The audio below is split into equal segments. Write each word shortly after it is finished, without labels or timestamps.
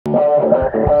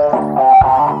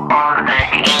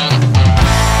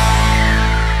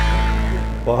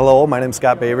name's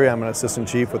Scott Bavery. I'm an Assistant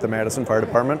Chief with the Madison Fire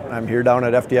Department. I'm here down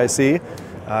at FDIC.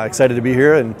 Excited to be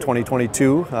here in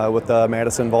 2022 with the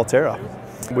Madison Volterra.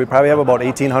 We probably have about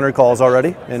 1,800 calls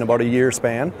already in about a year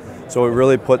span, so we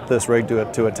really put this rig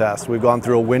to a test. We've gone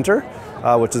through a winter,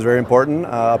 which is very important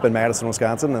up in Madison,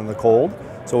 Wisconsin in the cold,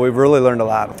 so we've really learned a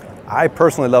lot. I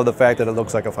personally love the fact that it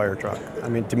looks like a fire truck. I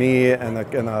mean, to me and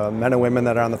the men and women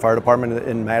that are on the fire department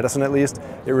in Madison at least,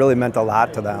 it really meant a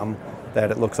lot to them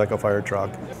that it looks like a fire truck.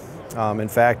 In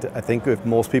fact, I think if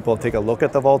most people take a look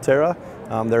at the Volterra,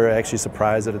 they're actually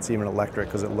surprised that it's even electric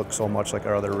because it looks so much like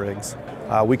our other rigs.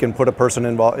 We can put a person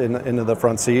into the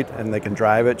front seat and they can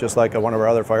drive it just like one of our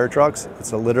other fire trucks.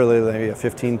 It's literally maybe a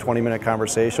 15-20 minute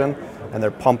conversation, and they're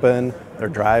pumping, they're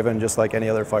driving just like any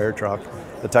other fire truck.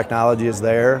 The technology is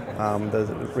there, the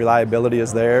reliability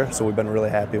is there, so we've been really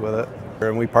happy with it.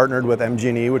 And we partnered with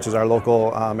MG&E, which is our local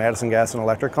Madison Gas and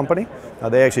Electric company.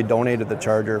 They actually donated the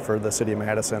charger for the city of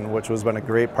Madison, which has been a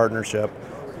great partnership.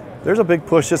 There's a big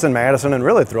push just in Madison and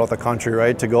really throughout the country,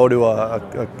 right, to go to a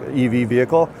EV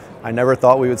vehicle. I never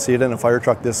thought we would see it in a fire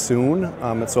truck this soon,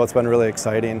 and so it's been really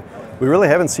exciting. We really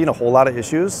haven't seen a whole lot of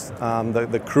issues.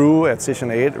 The crew at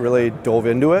Station 8 really dove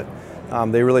into it.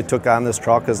 They really took on this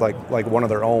truck as like one of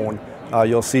their own.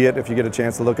 You'll see it if you get a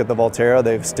chance to look at the Volterra.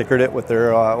 They've stickered it with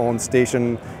their own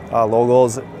station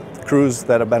logos. Crews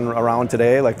that have been around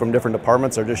today, like from different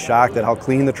departments, are just shocked at how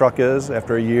clean the truck is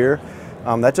after a year.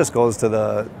 That just goes to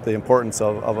the importance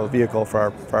of a vehicle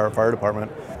for our fire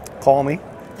department. Call me.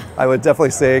 I would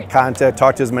definitely say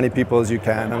talk to as many people as you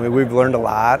can. I mean, we've learned a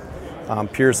lot.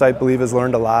 Pierce, I believe, has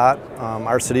learned a lot.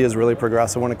 Our city is really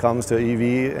progressive when it comes to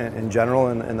EV in general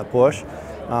and the push.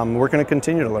 We're going to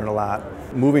continue to learn a lot.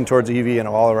 Moving towards EV in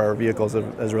all of our vehicles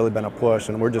has really been a push,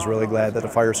 and we're just really glad that the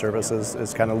fire service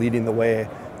is kind of leading the way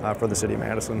for the city of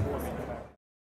Madison.